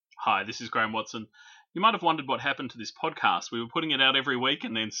Hi, this is Graham Watson. You might have wondered what happened to this podcast. We were putting it out every week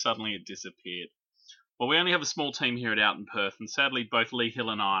and then suddenly it disappeared. Well, we only have a small team here at Out in Perth, and sadly both Lee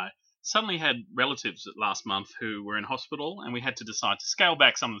Hill and I suddenly had relatives last month who were in hospital, and we had to decide to scale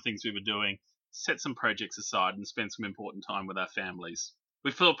back some of the things we were doing, set some projects aside and spend some important time with our families.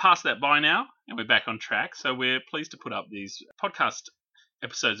 We've passed that by now and we're back on track, so we're pleased to put up these podcast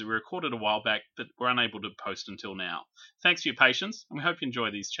episodes that we recorded a while back but were unable to post until now. Thanks for your patience, and we hope you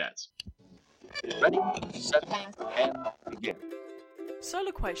enjoy these chats. Ready, set, and begin. So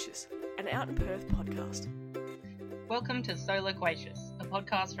Loquacious, an Out in Perth podcast. Welcome to So Loquacious, a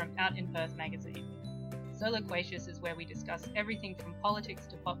podcast from Out in Perth magazine. So Loquacious is where we discuss everything from politics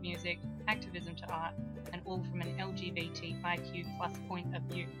to pop music, activism to art, and all from an LGBTIQ plus point of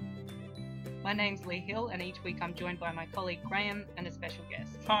view. My name's Lee Hill, and each week I'm joined by my colleague Graham and a special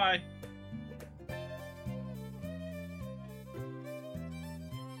guest. Hi.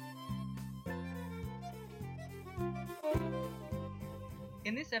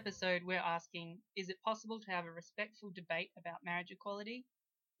 In this episode, we're asking, is it possible to have a respectful debate about marriage equality?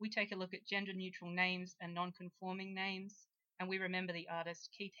 We take a look at gender-neutral names and non-conforming names, and we remember the artist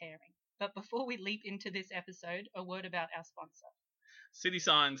Keith Haring. But before we leap into this episode, a word about our sponsor. City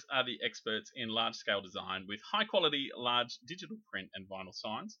Signs are the experts in large-scale design with high-quality, large digital print and vinyl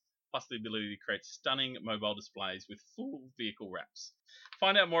signs, plus the ability to create stunning mobile displays with full vehicle wraps.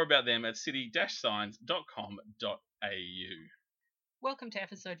 Find out more about them at city-signs.com.au. Welcome to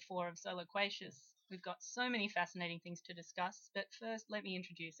episode 4 of So Loquacious. We've got so many fascinating things to discuss, but first let me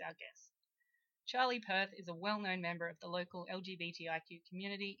introduce our guest. Charlie Perth is a well-known member of the local LGBTIQ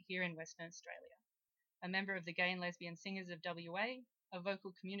community here in Western Australia, a member of the Gay and Lesbian Singers of WA, a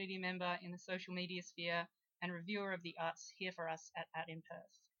vocal community member in the social media sphere, and reviewer of the arts here for us at Out in Perth.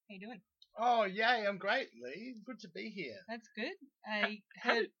 How you doing? Oh, yay, I'm great, Lee. Good to be here. That's good.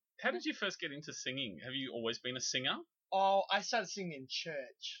 How did you first get into singing? Have you always been a singer? Oh, I started singing in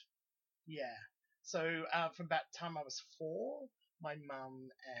church. Yeah. So from about the time I was 4, my mum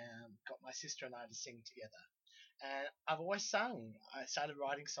got my sister and I to sing together. And I've always sung. I started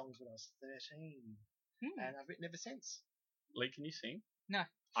writing songs when I was 13. And I've written ever since. Lee, can you sing? No.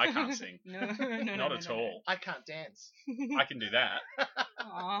 I can't sing. No, Not at all. I can't dance. I can do that.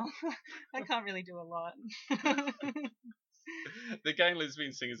 Aw, I can't really do a lot. The Gay and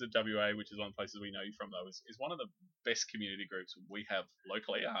Lesbian Singers of WA, which is one of the places we know you from, though, is one of the best community groups we have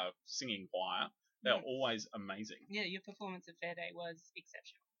locally, our singing choir. They're always amazing. Yeah, your performance at Fair Day was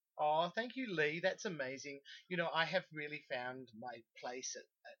exceptional. Oh, thank you, Lee. That's amazing. You know, I have really found my place at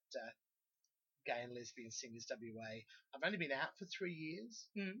Gay and Lesbian Singers WA. I've only been out for 3 years.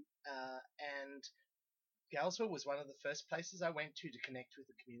 And Galsville was one of the first places I went to connect with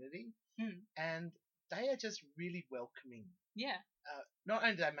the community. And they are just really welcoming. Yeah. Not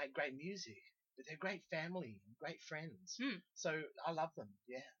only do they make great music, but they're great family and great friends. So I love them.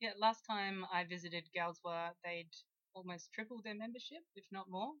 Yeah. Yeah. Last time I visited Galsworth, they'd almost tripled their membership, if not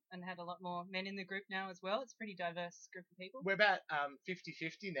more, and had a lot more men in the group now as well. It's a pretty diverse group of people. We're about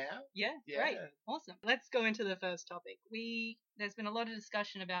 50-50 now. Yeah. Great. Awesome. Let's go into the first topic. There's been a lot of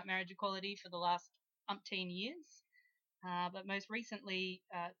discussion about marriage equality for the last umpteen years. But most recently,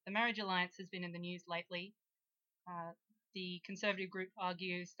 the Marriage Alliance has been in the news lately. The Conservative group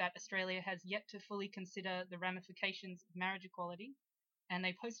argues that Australia has yet to fully consider the ramifications of marriage equality, and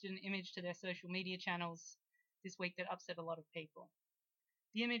they posted an image to their social media channels this week that upset a lot of people.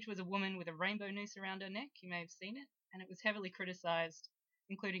 The image was a woman with a rainbow noose around her neck. You may have seen it, and it was heavily criticised,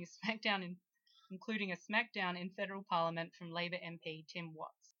 including a smackdown in federal parliament from Labor MP Tim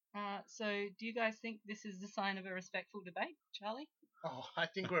Watts. So do you guys think this is the sign of a respectful debate, Charlie? Oh, I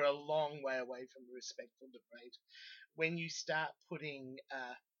think we're a long way away from a respectful debate. When you start putting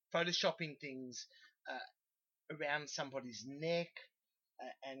photoshopping things around somebody's neck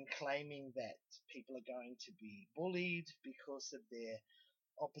and claiming that people are going to be bullied because of their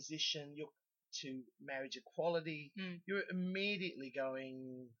opposition to marriage equality, you're immediately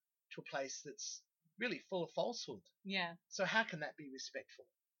going to a place that's really full of falsehood. Yeah. So how can that be respectful?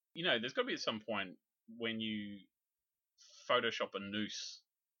 You know, there's got to be at some point when you Photoshop a noose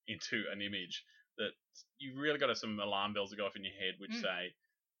into an image that you really got to have some alarm bells that go off in your head which say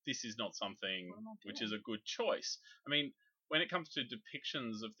this is not something which is a good choice. I mean, when it comes to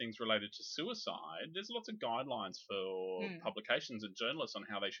depictions of things related to suicide, there's lots of guidelines for publications and journalists on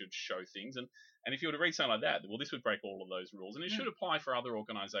how they should show things. And if you were to read something like that, well, this would break all of those rules. And it should apply for other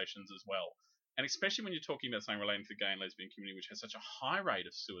organisations as well. And especially when you're talking about something relating to the gay and lesbian community, which has such a high rate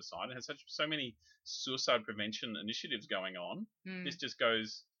of suicide and has so many suicide prevention initiatives going on, this just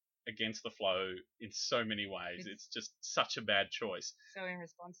goes against the flow in so many ways. It's just such a bad choice. So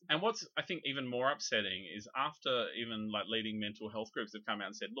irresponsible. And what's, I think, even more upsetting is after even like leading mental health groups have come out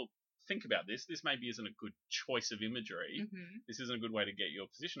and said, look, think about this. This maybe isn't a good choice of imagery. This isn't a good way to get your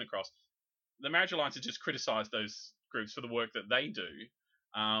position across. The Marriage Alliance has just criticised those groups for the work that they do.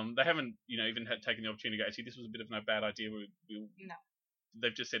 They haven't, even taken the opportunity to go, actually, this was a bit of a bad idea. No.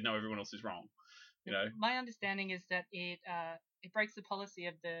 They've just said, no, everyone else is wrong. My understanding is that it breaks the policy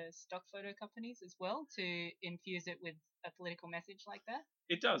of the stock photo companies as well to infuse it with a political message like that.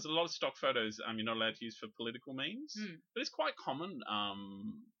 It does. A lot of stock photos you're not allowed to use for political means, but it's quite common.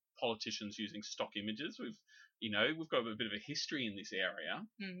 Politicians using stock images. We've got a bit of a history in this area.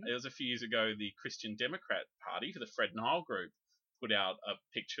 It was a few years ago, the Christian Democrat Party, for the Fred Nile Group, put out a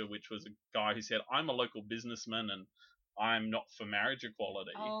picture which was a guy who said, I'm a local businessman and I'm not for marriage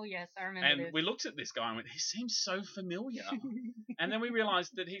equality. Oh, yes, I remember And this. we looked at this guy and went, he seems so familiar. And then we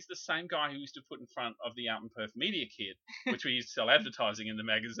realised that he's the same guy who used to put in front of the Out in Perth Media Kit, which we used to sell advertising in the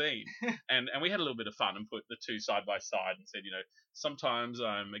magazine. And we had a little bit of fun and put the two side by side and said, sometimes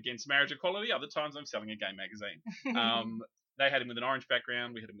I'm against marriage equality, other times I'm selling a gay magazine. They had him with an orange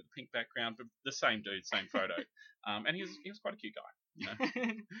background, we had him with a pink background, but the same dude, same photo. And he was quite a cute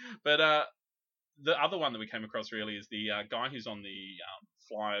guy, But the other one that we came across really is the guy who's on the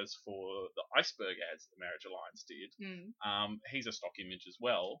flyers for the iceberg ads that the Marriage Alliance did. He's a stock image as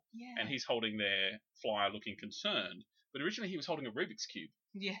well, and he's holding their flyer looking concerned. But originally he was holding a Rubik's Cube.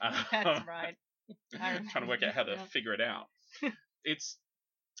 Yeah, that's right. Trying to work out how to figure it out. It's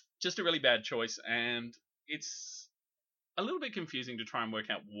just a really bad choice, and it's a little bit confusing to try and work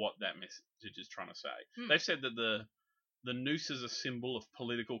out what that message is trying to say. They've said that the noose is a symbol of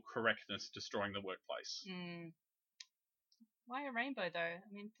political correctness destroying the workplace. Why a rainbow, though?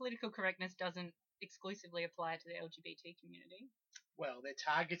 I mean, political correctness doesn't exclusively apply to the LGBT community. Well, they're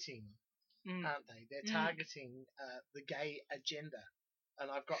targeting, aren't they? They're targeting the gay agenda. And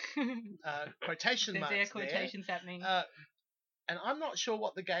I've got quotation marks there. Quotations happening. And I'm not sure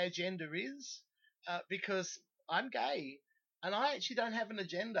what the gay agenda is because I'm gay and I actually don't have an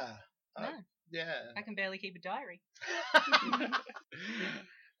agenda. No. Yeah. I can barely keep a diary.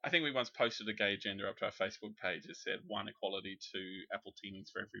 I think we once posted a gay agenda up to our Facebook page that said 1 equality, 2 apple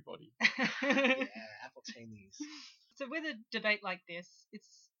teenies for everybody. Yeah, apple teenies. So with a debate like this, it's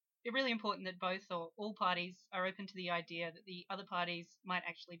really important that both or all parties are open to the idea that the other parties might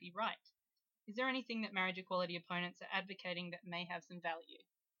actually be right. Is there anything that marriage equality opponents are advocating that may have some value?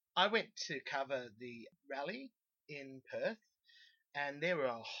 I went to cover the rally in Perth, and there were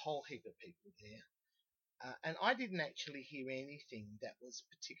a whole heap of people there. And I didn't actually hear anything that was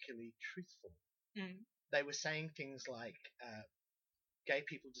particularly truthful. They were saying things like gay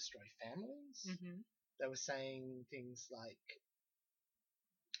people destroy families. They were saying things like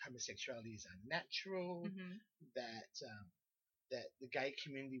homosexuality is unnatural, that the gay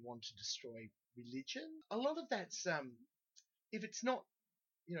community want to destroy religion. A lot of that's, if it's not,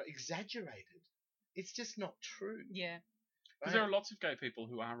 exaggerated, it's just not true. Yeah. Because there are lots of gay people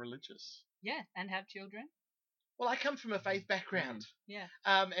who are religious. Yeah, and have children. Well, I come from a faith background. Yeah.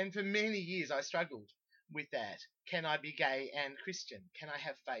 And for many years I struggled with that. Can I be gay and Christian? Can I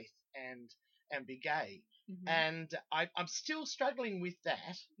have faith and be gay? And I'm still struggling with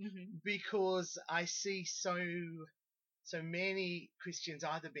that because I see so many Christians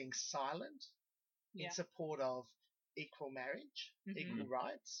either being silent in support of equal marriage, equal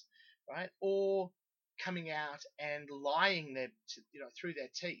rights, right, or coming out and lying through their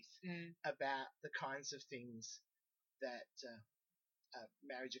teeth about the kinds of things that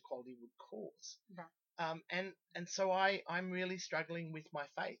marriage equality would cause. Right. And so I'm really struggling with my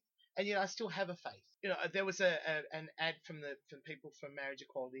faith. And I still have a faith. There was an ad from people from Marriage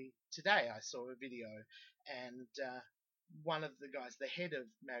Equality today. I saw a video, and one of the guys, the head of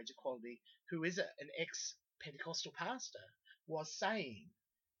Marriage Equality, who is an ex-Pentecostal pastor, was saying,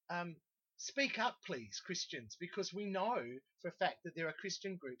 "Speak up, please, Christians, because we know for a fact that there are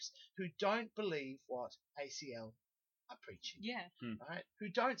Christian groups who don't believe what ACL are preaching. Yeah. Right? Who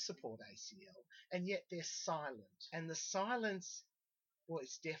don't support ACL, and yet they're silent. And the silence, well,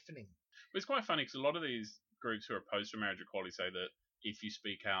 it's deafening." But it's quite funny because a lot of these groups who are opposed to marriage equality say that if you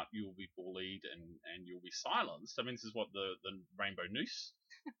speak out, you'll be bullied and you'll be silenced. I mean, this is what the rainbow noose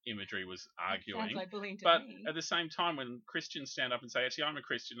imagery was arguing. Sounds like bullying to but me. at the same time, when Christians stand up and say, actually, I'm a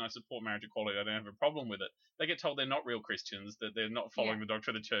Christian, I support marriage equality, I don't have a problem with it, they get told they're not real Christians, that they're not following the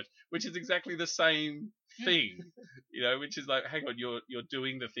doctrine of the church, which is exactly the same thing, which is like, hang on, you're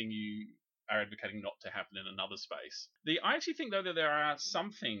doing the thing you are advocating not to happen in another space. I actually think, though, that there are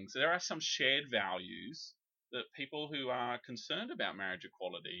some shared values that people who are concerned about marriage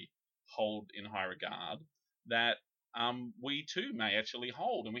equality hold in high regard, that we too may actually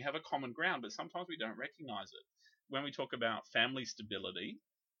hold, and we have a common ground, but sometimes we don't recognize it. When we talk about family stability,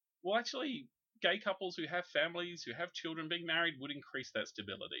 well, actually, gay couples who have families, who have children, being married would increase that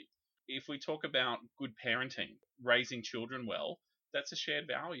stability. If we talk about good parenting, raising children well, that's a shared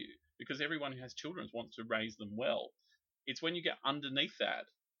value, because everyone who has children wants to raise them well. It's when you get underneath that,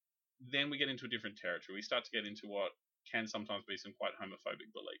 then we get into a different territory. We start to get into what can sometimes be some quite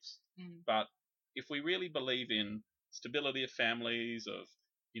homophobic beliefs. But if we really believe in stability of families, of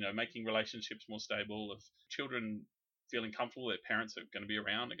making relationships more stable, of children feeling comfortable their parents are going to be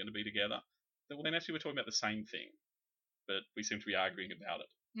around, they're going to be together, then actually we're talking about the same thing, but we seem to be arguing about it.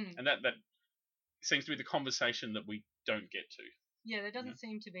 And that seems to be the conversation that we don't get to. Yeah, there doesn't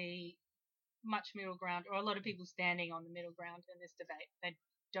seem to be much middle ground, or a lot of people standing on the middle ground in this debate. They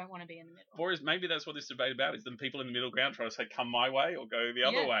don't want to be in the middle. Or maybe that's what this debate about, is the people in the middle ground trying to say, come my way or go the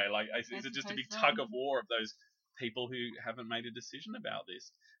other way. Like, is it just a big tug of war of those people who haven't made a decision about this?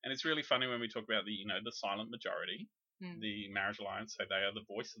 And it's really funny when we talk about the silent majority, the Marriage Alliance say they are the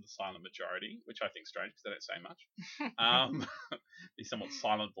voice of the silent majority, which I think is strange because they don't say much. The somewhat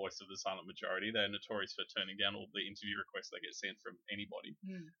silent voice of the silent majority. They're notorious for turning down all the interview requests they get sent from anybody.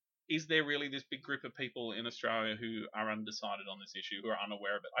 Is there really this big group of people in Australia who are undecided on this issue, who are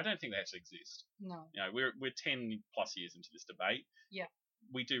unaware of it? I don't think they actually exist. No. We're 10 plus years into this debate. Yeah.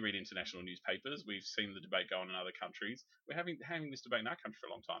 We do read international newspapers. We've seen the debate go on in other countries. We're having this debate in our country for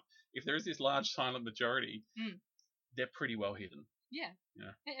a long time. If there is this large silent majority, they're pretty well hidden. Yeah.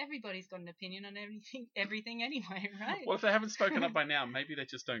 Everybody's got an opinion on everything anyway, right? Well, if they haven't spoken up by now, maybe they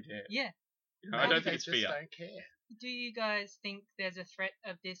just don't care. Yeah. I don't think it's fear. fear. Don't care. Do you guys think there's a threat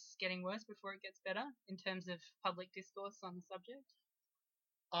of this getting worse before it gets better in terms of public discourse on the subject?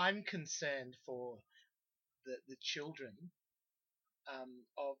 I'm concerned for the children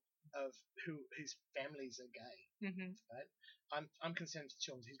of whose families are gay. Right? I'm concerned for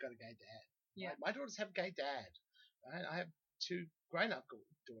children who's got a gay dad. Yeah. Right? My daughters have a gay dad. Right? I have 2 grown-up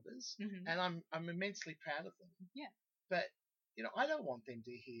daughters, and I'm immensely proud of them. Yeah. But I don't want them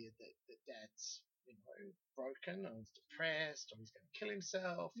to hear that dad's broken or he's depressed or he's going to kill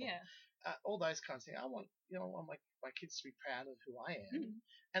himself. Or, all those kinds of things. I want my kids to be proud of who I am,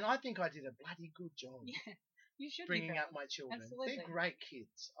 and I think I did a bloody good job. Yeah. You should bringing be up my children. Absolutely. They're great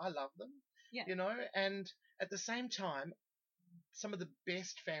kids. I love them. Yeah. And at the same time, some of the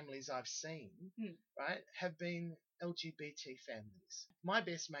best families I've seen, right, have been LGBT families. My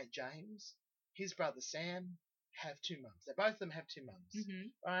best mate James, his brother Sam, have 2 mums. Both of them have 2 mums,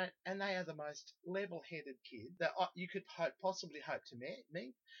 right? And they are the most level-headed kids that you could possibly hope to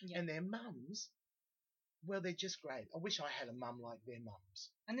meet. Yeah. And their mums, well, they're just great. I wish I had a mum like their mums.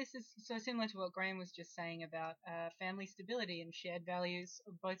 And this is so similar to what Graham was just saying about family stability and shared values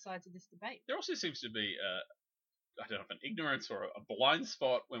of both sides of this debate. There also seems to be I don't know if an ignorance or a blind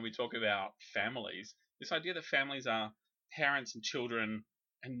spot when we talk about families. This idea that families are parents and children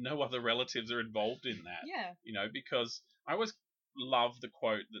and no other relatives are involved in that. Yeah. Because I always love the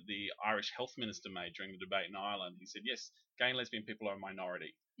quote that the Irish health minister made during the debate in Ireland. He said, yes, gay and lesbian people are a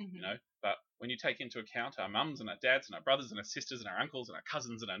minority, but when you take into account our mums and our dads and our brothers and our sisters and our uncles and our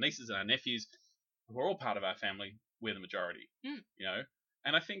cousins and our nieces and our nephews, who are all part of our family, we're the majority,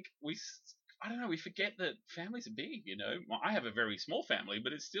 And I think we forget that families are big, I have a very small family,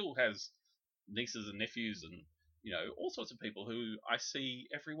 but it still has nieces and nephews and, all sorts of people who I see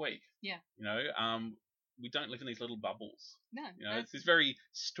every week. Yeah. We don't live in these little bubbles. No. It's this very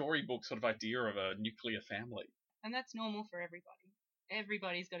storybook sort of idea of a nuclear family. And that's normal for everybody.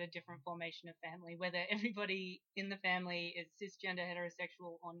 Everybody's got a different formation of family, whether everybody in the family is cisgender,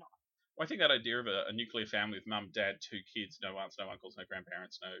 heterosexual, or not. Well, I think that idea of a nuclear family with mum, dad, 2 kids, no aunts, no uncles, no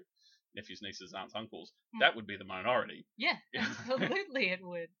grandparents, no nephews, nieces, aunts, uncles, that would be the minority. Yeah, absolutely it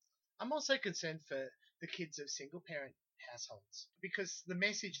would. I'm also concerned for the kids of single-parent households, because the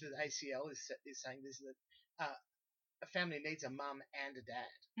message that ACL is saying is that a family needs a mum and a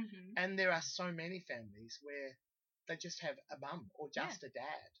dad. And there are so many families where they just have a mum or just a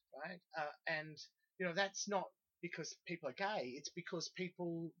dad, right? And, that's not because people are gay. It's because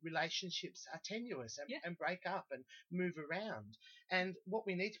relationships are tenuous and break up and move around. And what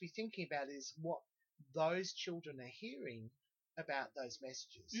we need to be thinking about is what those children are hearing about those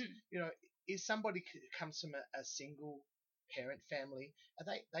messages. If somebody comes from a single parent family, are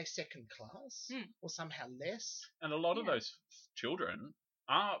they second class or somehow less? And a lot of those children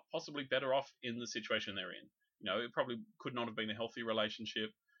are possibly better off in the situation they're in. It probably could not have been a healthy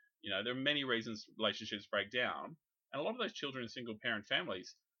relationship. There are many reasons relationships break down. And a lot of those children in single parent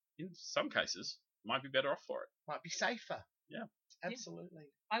families, in some cases, might be better off for it. Might be safer. Yeah. Absolutely.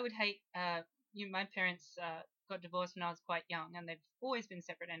 I would hate. My parents got divorced when I was quite young, and they've always been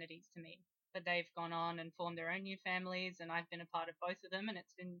separate entities to me. But they've gone on and formed their own new families, and I've been a part of both of them, and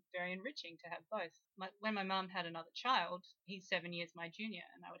it's been very enriching to have both. When my mum had another child, he's 7 years my junior,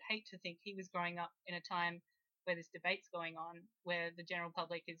 and I would hate to think he was growing up in a time where this debate's going on, where the general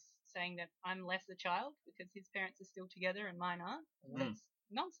public is saying that I'm less a child because his parents are still together and mine aren't. That's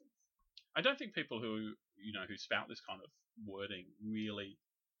nonsense. I don't think people who spout this kind of wording really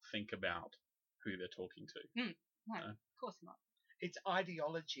think about who they're talking to. No, of course not. It's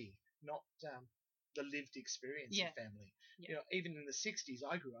ideology, not the lived experience of family. Yeah. Even in the 60s,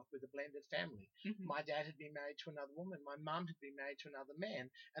 I grew up with a blended family. Mm-hmm. My dad had been married to another woman. My mum had been married to another man,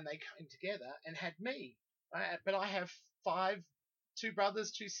 and they came together and had me. But I have 2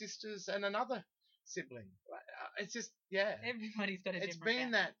 brothers, 2 sisters, and another sibling. It's just, Everybody's got a different It's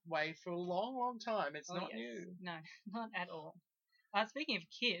been family. that way for a long, long time. It's not yes. new. No, not at all. Speaking of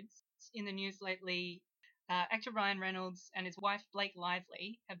kids, in the news lately, actor Ryan Reynolds and his wife Blake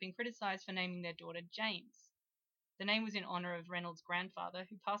Lively have been criticised for naming their daughter James. The name was in honour of Reynolds' grandfather,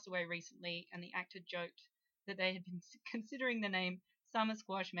 who passed away recently, and the actor joked that they had been considering the name Summer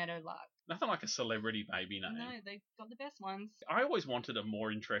Squash Meadowlark. Nothing like a celebrity baby name. No, they've got the best ones. I always wanted a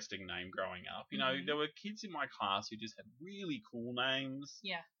more interesting name growing up. There were kids in my class who just had really cool names.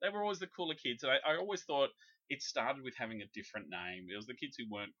 Yeah. They were always the cooler kids. And I always thought it started with having a different name. It was the kids who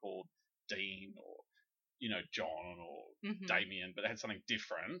weren't called Dean or, John or Damien, but they had something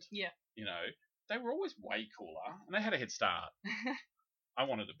different. Yeah. They were always way cooler and they had a head start. I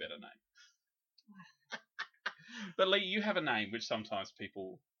wanted a better name. But Lee, you have a name which sometimes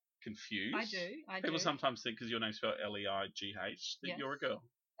people confuse. I do. People sometimes think because your name's spelled Leigh that you're a girl.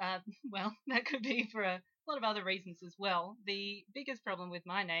 Well, that could be for a lot of other reasons as well. The biggest problem with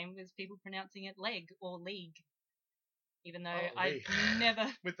my name was people pronouncing it leg or league. Even though I've never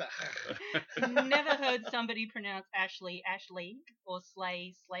with that never heard somebody pronounce Ashley Ashleague or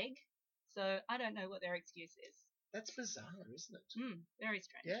Slay Sleg. So I don't know what their excuse is. That's bizarre, isn't it? Very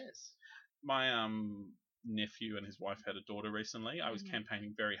strange. Yes. My nephew and his wife had a daughter recently. I was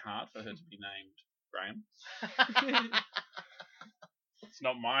campaigning very hard for her to be named Graham. It's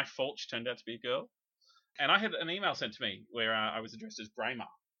not my fault she turned out to be a girl. And I had an email sent to me where I was addressed as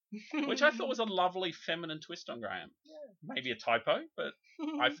Gramer, which I thought was a lovely feminine twist on Graham. Yeah. Maybe a typo, but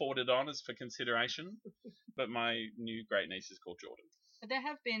I forwarded on as for consideration. But my new great niece is called Jordan. But there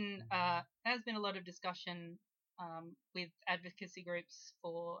has been a lot of discussion with advocacy groups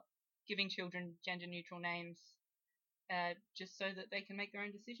for giving children gender-neutral names just so that they can make their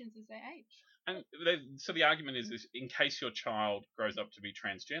own decisions as they age. And so the argument is in case your child grows up to be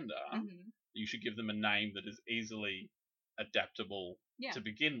transgender, you should give them a name that is easily adaptable to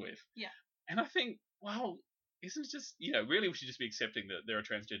begin with. Yeah. And I think, well, isn't it just, really we should just be accepting that there are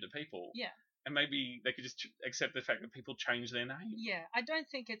transgender people. Yeah. And maybe they could just accept the fact that people change their name. Yeah, I don't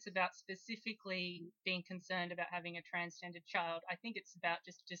think it's about specifically being concerned about having a transgender child. I think it's about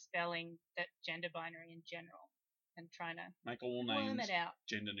just dispelling that gender binary in general and trying to make all worm names it out.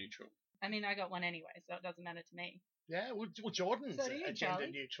 Gender neutral. I mean, I got one anyway, so it doesn't matter to me. Yeah, well Jordan's So do you, a Charlie?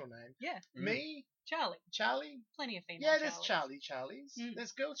 gender neutral name. Yeah. Me? Charlie. Plenty of female Yeah, there's Charlies. Charlies.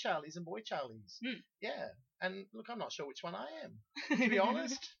 There's girl Charlies and boy Charlies. Yeah. And look, I'm not sure which one I am. To be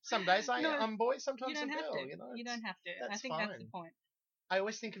honest, some days I'm boy, sometimes I'm girl. You don't have to. I think fine. that's the point. I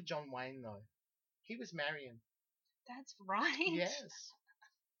always think of John Wayne though. He was Marion. That's right. Yes.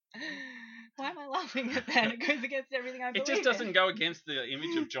 Why am I laughing at that? It goes against everything I believe. It just doesn't go against the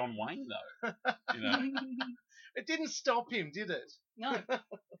image of John Wayne though. It didn't stop him, did it? No,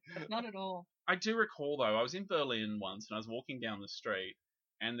 not at all. I do recall though, I was in Berlin once and I was walking down the street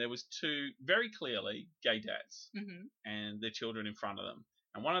and there was 2 very clearly gay dads and their children in front of them.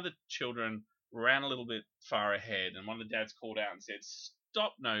 And one of the children ran a little bit far ahead and one of the dads called out and said,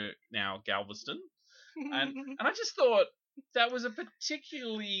 "Stop now, Galveston." And I just thought that was a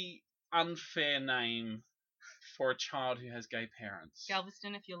particularly unfair name for a child who has gay parents.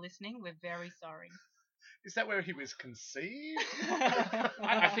 Galveston, if you're listening, we're very sorry. Is that where he was conceived?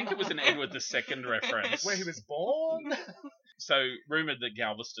 I think it was an Edward II reference. Where he was born? So, rumoured that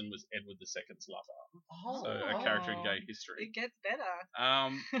Galveston was Edward II's lover. Oh. So, a character in gay history. It gets better.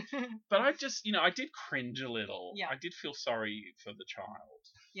 But I just, I did cringe a little. Yeah. I did feel sorry for the child.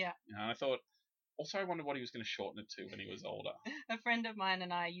 Yeah. I thought, also I wondered what he was going to shorten it to when he was older. A friend of mine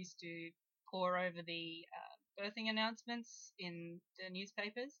and I used to pore over the birthing announcements in the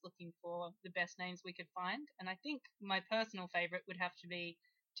newspapers looking for the best names we could find. And I think my personal favourite would have to be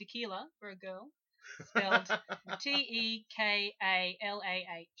Tequila for a girl, spelled Tekallah.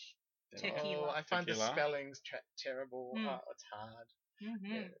 Tequila. Oh, I find the Tequila. spellings terrible. Mm. Oh, it's hard.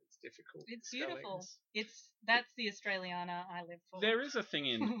 Mm-hmm. Yeah, it's difficult. It's beautiful. Spellings. That's the Australiana I live for. There is a thing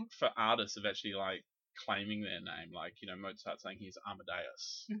in for artists of actually like claiming their name, like Mozart saying he's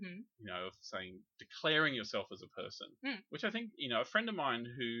Amadeus. Mm-hmm. Of saying declaring yourself as a person, which I think a friend of mine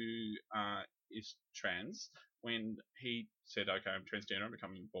who is trans, when he said, okay, I'm transgender, I'm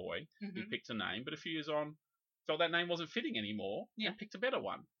becoming a boy, he picked a name, but a few years on felt that name wasn't fitting anymore and picked a better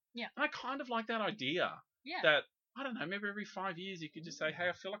one. Yeah. And I kind of like that idea. Yeah. That I don't know, maybe every 5 years you could just say, hey,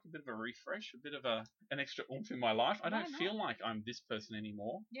 I feel like a bit of a refresh, a bit of an extra oomph in my life. I Why don't not? feel like I'm this person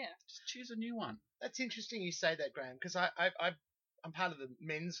anymore. Yeah. Just choose a new one. That's interesting you say that, Graham, because I'm part of the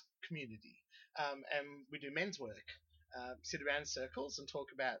men's community, and we do men's work. Sit around in circles and talk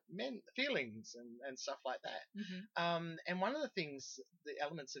about men feelings and stuff like that. Mm-hmm. And one of the things, the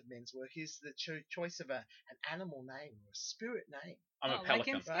elements of men's work is the choice of an animal name or a spirit name. I'm a Like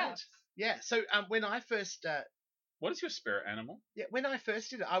pelican. in Scouts. Yeah. So when I first What is your spirit animal? when I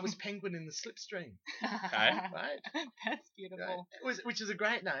first did it, I was Penguin in the Slipstream. Okay. Right. That's beautiful. Which is a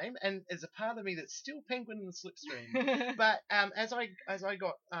great name, and there's a part of me that's still Penguin in the Slipstream. But as I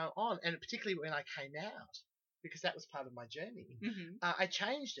got on, and particularly when I came out, because that was part of my journey, I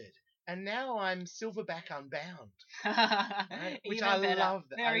changed it, and now I'm Silverback Unbound, right? Which Even I better. love.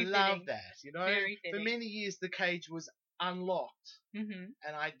 Very I love fitting. that. Very For fitting. many years the cage was unlocked, Mm-hmm.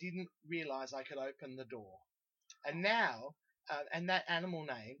 and I didn't realize I could open the door, and now, and that animal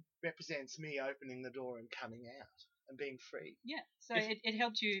name represents me opening the door and coming out and being free. Yeah. So If- it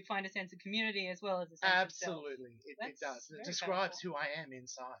helped you find a sense of community as well as a sense of self. Absolutely, it That's does. It very describes powerful. who I am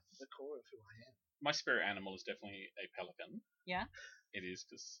inside, the core of who I am. My spirit animal is definitely a pelican. Yeah. It is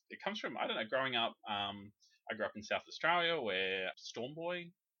because it comes from, I don't know, growing up. I grew up in South Australia where Storm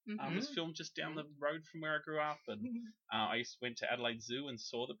Boy Mhm. was filmed just down the road from where I grew up, and I went to Adelaide Zoo and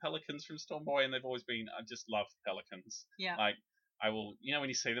saw the pelicans from Storm Boy, and they've always been. I just love pelicans. Yeah. Like I will, when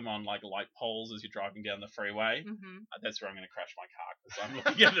you see them on like light poles as you're driving down the freeway, Mhm. that's where I'm going to crash my car because I'm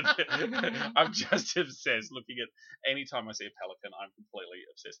looking at them. I'm just obsessed looking at. Anytime I see a pelican, I'm completely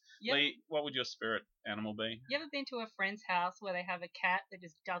obsessed. Yep. Lee, what would your spirit animal be? You ever been to a friend's house where they have a cat that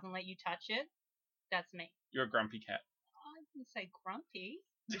just doesn't let you touch it? That's me. You're a grumpy cat. I wouldn't say grumpy.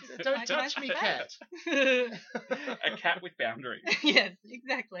 Don't Like touch my me, cat. cat. A cat with boundaries. Yes,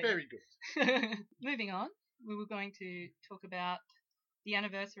 exactly. Very good. Moving on, we were going to talk about the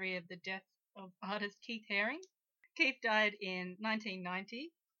anniversary of the death of artist Keith Haring. Keith died in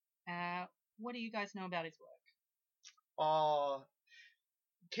 1990. What do you guys know about his work? Oh,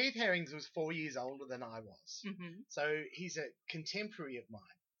 Keith Herrings was 4 years older than I was. Mm-hmm. So he's a contemporary of mine.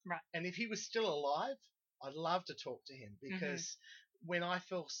 Right. And if he was still alive, I'd love to talk to him because when I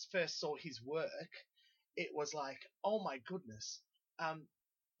first saw his work, it was like, oh my goodness,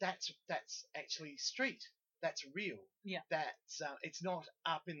 that's actually street. That's real. Yeah. That's it's not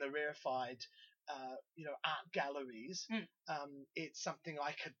up in the rarefied, art galleries. It's something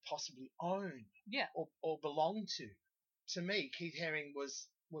I could possibly own. Yeah. Or belong to. To me, Keith Haring was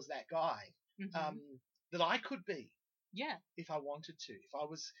that guy Mm-hmm. that I could be Yeah. if I wanted to.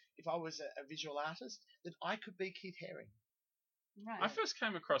 If I was a visual artist, then I could be Keith Haring. Right. I first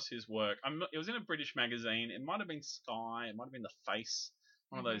came across his work. It was in a British magazine. It might have been Sky. It might have been The Face,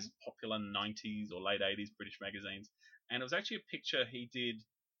 one of those popular 90s or late 80s British magazines. And it was actually a picture he did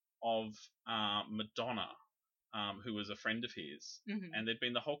of Madonna, who was a friend of his. Mm-hmm. And there'd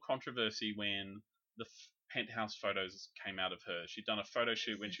been the whole controversy when the Penthouse photos came out of her. She'd done a photo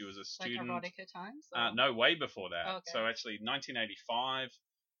shoot when she was a student. Like erotica times? Or? No, way before that. Okay. So actually, 1985,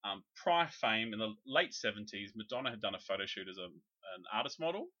 prior fame in the late 70s, Madonna had done a photo shoot as an artist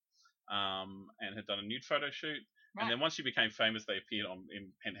model, and had done a nude photo shoot. Right. And then once she became famous, they appeared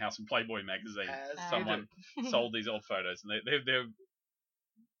in Penthouse and Playboy magazine. As Someone sold these old photos, and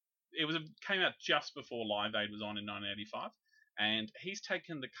came out just before Live Aid was on in 1985. And he's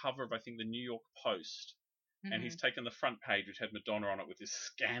taken the cover of, I think, the New York Post. And he's taken the front page, which had Madonna on it, with this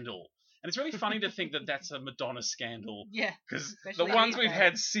scandal. And it's really funny to think that that's a Madonna scandal, Yeah. because the Especially ones these we've days.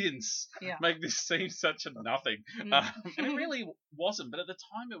 had since Yeah. make this seem such a nothing. Mm. And it really wasn't. But at the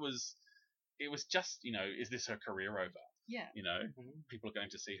time, it was just, is this her career over? Yeah. People are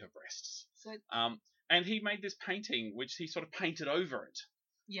going to see her breasts. So And he made this painting, which he sort of painted over it.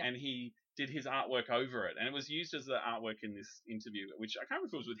 yeah. And he did his artwork over it, and it was used as the artwork in this interview, which I can't remember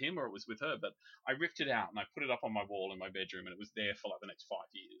if it was with him or it was with her, but I ripped it out and I put it up on my wall in my bedroom, and it was there for like the next 5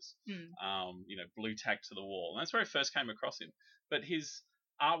 years. Mm. Blue tack to the wall, and that's where I first came across him. But his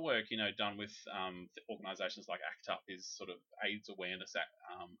artwork, done with organisations like ACT UP, his sort of AIDS awareness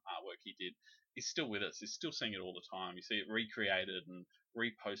artwork he did, is still with us. He's still seeing it all the time. You see it recreated and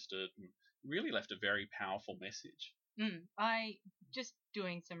reposted, and really left a very powerful message. I just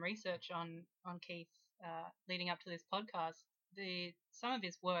doing some research on Keith leading up to this podcast. Some of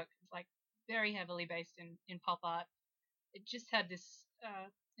his work is like very heavily based in pop art. It just had this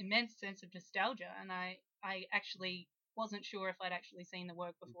immense sense of nostalgia, and I actually wasn't sure if I'd actually seen the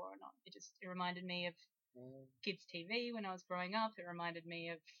work before or not. It reminded me of kids' TV when I was growing up. It reminded me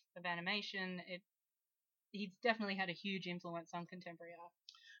of animation. He's definitely had a huge influence on contemporary art.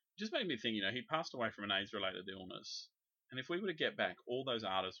 Just made me think, he passed away from an AIDS-related illness, and if we were to get back all those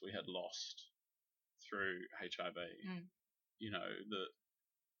artists we had lost through HIV,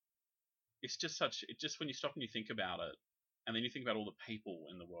 it's just when you stop and you think about it, and then you think about all the people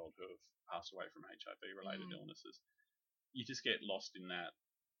in the world who have passed away from HIV-related illnesses, you just get lost in that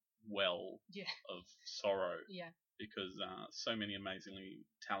well of sorrow. Yeah. Because so many amazingly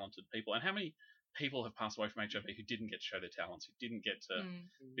talented people, and how many people have passed away from HIV who didn't get to show their talents, who didn't get to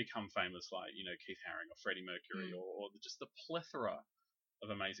become famous, like Keith Haring or Freddie Mercury, or just the plethora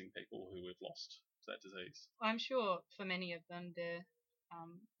of amazing people who we've lost to that disease. I'm sure for many of them, they're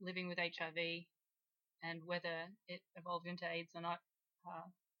living with HIV, and whether it evolved into AIDS or not,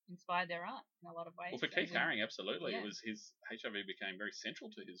 inspired their art in a lot of ways. Well, for Keith Haring, absolutely. Yeah. It was his HIV became very central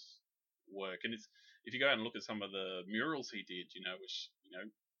to his work, and if you go out and look at some of the murals he did, which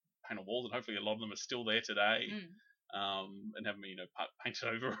paint on walls, and hopefully a lot of them are still there today, and haven't been painted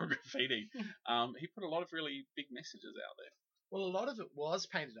over or graffiti. He put a lot of really big messages out there. Well, a lot of it was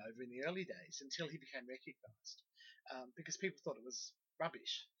painted over in the early days until he became recognised, because people thought it was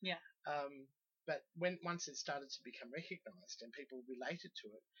rubbish. Yeah. But once it started to become recognised and people related to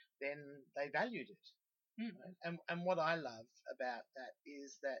it, then they valued it. Right? And what I love about that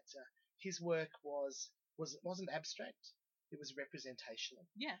is that his work wasn't abstract. It was representational.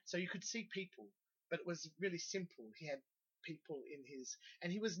 Yeah. So you could see people, but it was really simple. He had people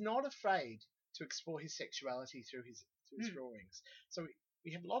and he was not afraid to explore his sexuality through his drawings. So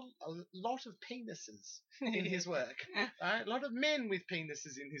we have a lot of penises in his work, right? A lot of men with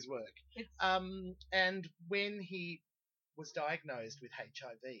penises in his work. And when he was diagnosed with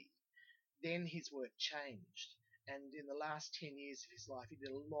HIV, then his work changed. And in the last 10 years of his life, he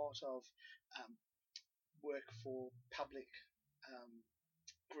did a lot of work for public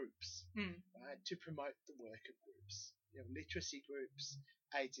groups, right, to promote the work of groups, literacy groups,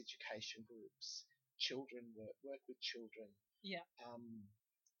 AIDS education groups, children work with children. Yeah.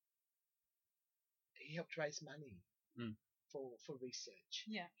 He helped raise money for research.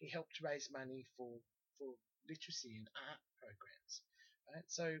 Yeah. He helped raise money for literacy and art programs. Right?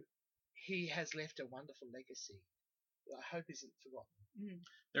 So he has left a wonderful legacy that I hope isn't forgotten.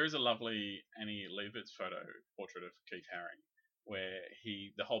 There is a lovely Annie Leibovitz portrait of Keith Haring, where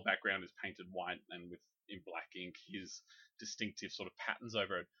the whole background is painted white and in black ink, his distinctive sort of patterns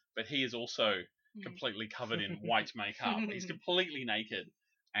over it. But he is also completely covered in white makeup. He's completely naked,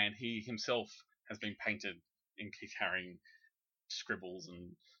 and he himself has been painted in Keith Haring scribbles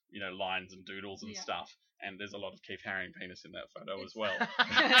and lines and doodles and stuff. And there's a lot of Keith Haring penis in that photo as well.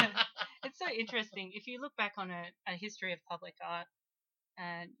 It's so interesting. If you look back on a history of public art,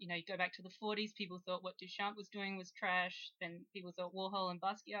 and you go back to the 40s, people thought what Duchamp was doing was trash. Then people thought Warhol and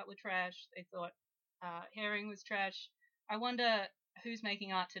Basquiat were trash. They thought Haring was trash. I wonder who's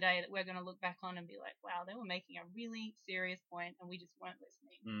making art today that we're going to look back on and be like, wow, they were making a really serious point and we just weren't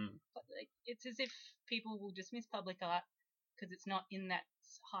listening. But it's as if people will dismiss public art because it's not in that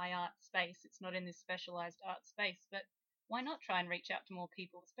high art space. It's not in this specialized art space. But why not try and reach out to more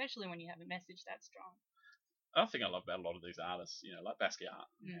people, especially when you have a message that strong? I think I love about a lot of these artists, like Basquiat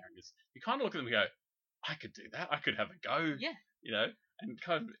and Haring, is you kind of look at them and go, I could do that. I could have a go. Yeah. And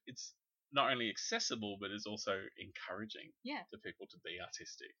kind of it's not only accessible, but it's also encouraging to people to be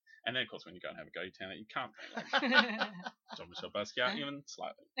artistic. And then, of course, when you go and have a go, you turn out you can't paint like Jean-Michel Basquiat, even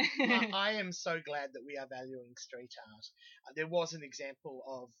slightly. I am so glad that we are valuing street art. There was an example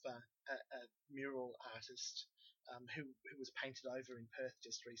of a mural artist who was painted over in Perth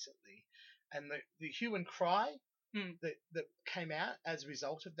just recently. And the hue and cry that came out as a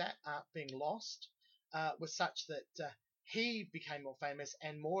result of that art being lost was such that he became more famous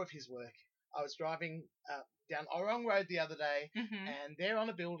and more of his work. I was driving down Orong Road the other day, and there on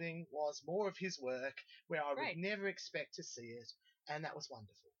a building was more of his work where I would never expect to see it, and that was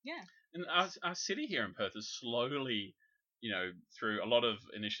wonderful. Yeah. And our city here in Perth is slowly, through a lot of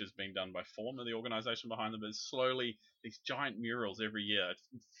initiatives being done by Form, the organisation behind them, is slowly these giant murals every year.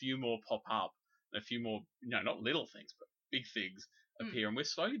 A few more pop up, a few more, not little things, but big things appear, and we're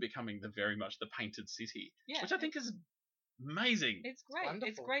slowly becoming very much the painted city, Yeah, which I think is amazing. it's great. It's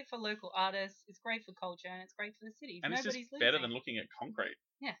wonderful. great for local artists. It's great for culture, and it's great for the city. And it's Nobody's just better losing. than looking at concrete.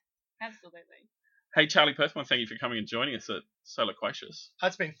 Absolutely. Hey, Charlie Perth, I want to thank you for coming and joining us at So Loquacious.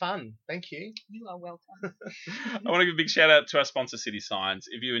 It's been fun. Thank you. You are welcome. I want to give a big shout out to our sponsor, City Signs.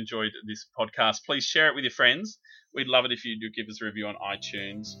 If you enjoyed this podcast, please share it with your friends. We'd love it if you do give us a review on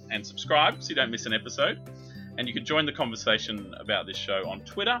iTunes and subscribe so you don't miss an episode. And you can join the conversation about this show on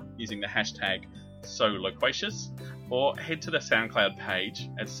Twitter using the hashtag SoLoquacious, or head to the SoundCloud page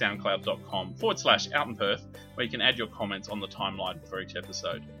at soundcloud.com/OutenPerth, where you can add your comments on the timeline for each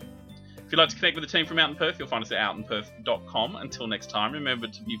episode. If you'd like to connect with the team from Out in Perth, you'll find us at outinperth.com. Until next time, remember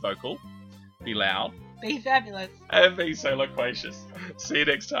to be vocal, be loud, Be fabulous. and be so loquacious. See you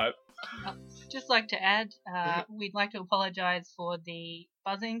next time. Just like to add, we'd like to apologise for the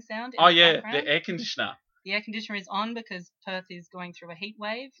buzzing sound. In Oh the yeah, background. the air conditioner. The air conditioner is on because Perth is going through a heat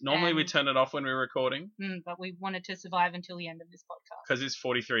wave. Normally we and- turn it off when we're recording but we wanted to survive until the end of this podcast. because it's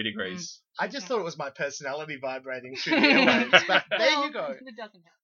 43 degrees. I just thought it was my personality vibrating through the airwaves, but there Well, you go. It doesn't help.